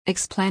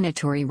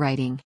Explanatory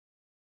writing.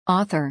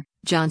 Author,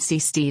 John C.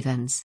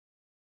 Stevens.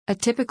 A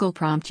typical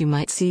prompt you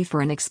might see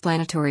for an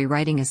explanatory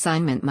writing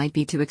assignment might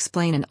be to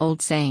explain an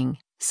old saying,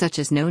 such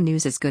as "no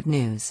news is good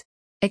news."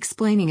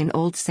 Explaining an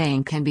old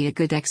saying can be a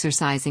good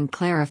exercise in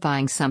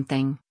clarifying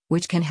something,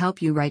 which can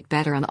help you write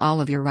better on all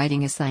of your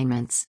writing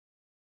assignments.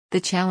 The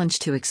challenge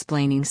to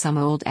explaining some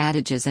old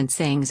adages and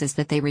sayings is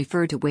that they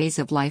refer to ways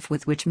of life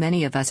with which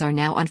many of us are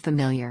now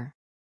unfamiliar.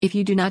 If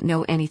you do not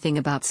know anything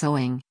about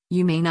sewing,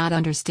 you may not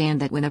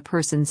understand that when a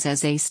person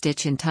says "a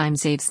stitch in time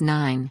saves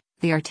 9,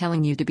 they are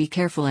telling you to be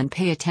careful and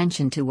pay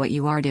attention to what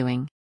you are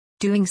doing.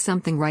 Doing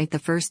something right the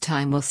first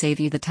time will save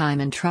you the time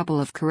and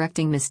trouble of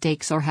correcting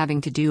mistakes or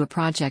having to do a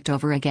project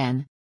over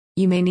again.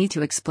 You may need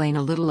to explain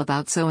a little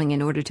about sewing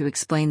in order to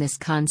explain this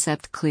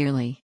concept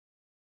clearly.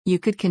 You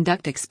could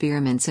conduct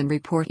experiments and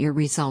report your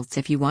results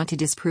if you want to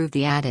disprove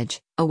the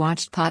adage, "a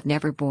watched pot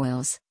never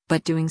boils,"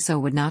 but doing so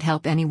would not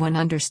help anyone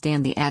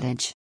understand the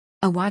adage.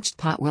 A watched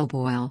pot will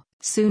boil,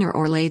 sooner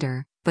or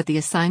later, but the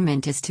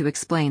assignment is to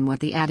explain what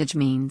the adage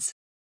means.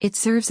 It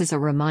serves as a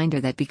reminder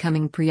that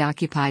becoming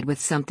preoccupied with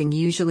something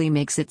usually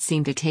makes it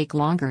seem to take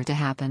longer to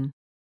happen.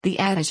 The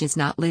adage is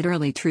not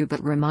literally true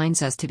but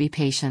reminds us to be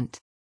patient.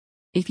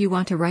 If you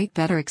want to write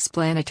better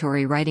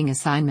explanatory writing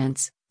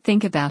assignments,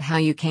 think about how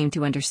you came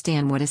to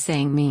understand what a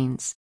saying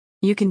means.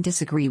 You can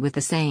disagree with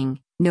the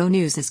saying, "no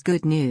news is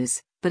good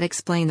news," but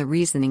explain the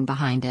reasoning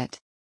behind it.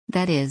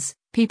 That is,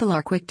 people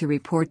are quick to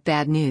report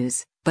bad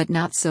news, but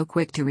not so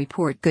quick to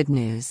report good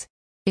news.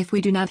 If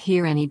we do not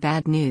hear any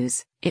bad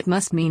news, it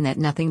must mean that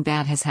nothing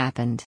bad has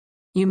happened.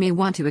 You may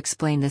want to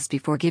explain this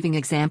before giving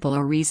example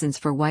or reasons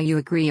for why you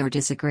agree or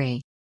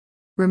disagree.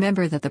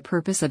 Remember that the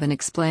purpose of an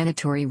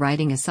explanatory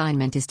writing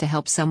assignment is to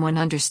help someone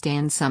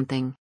understand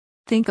something.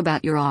 Think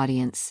about your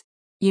audience.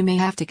 You may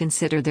have to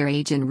consider their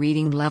age and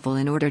reading level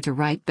in order to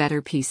write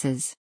better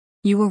pieces.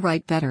 You will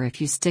write better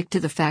if you stick to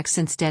the facts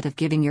instead of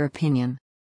giving your opinion.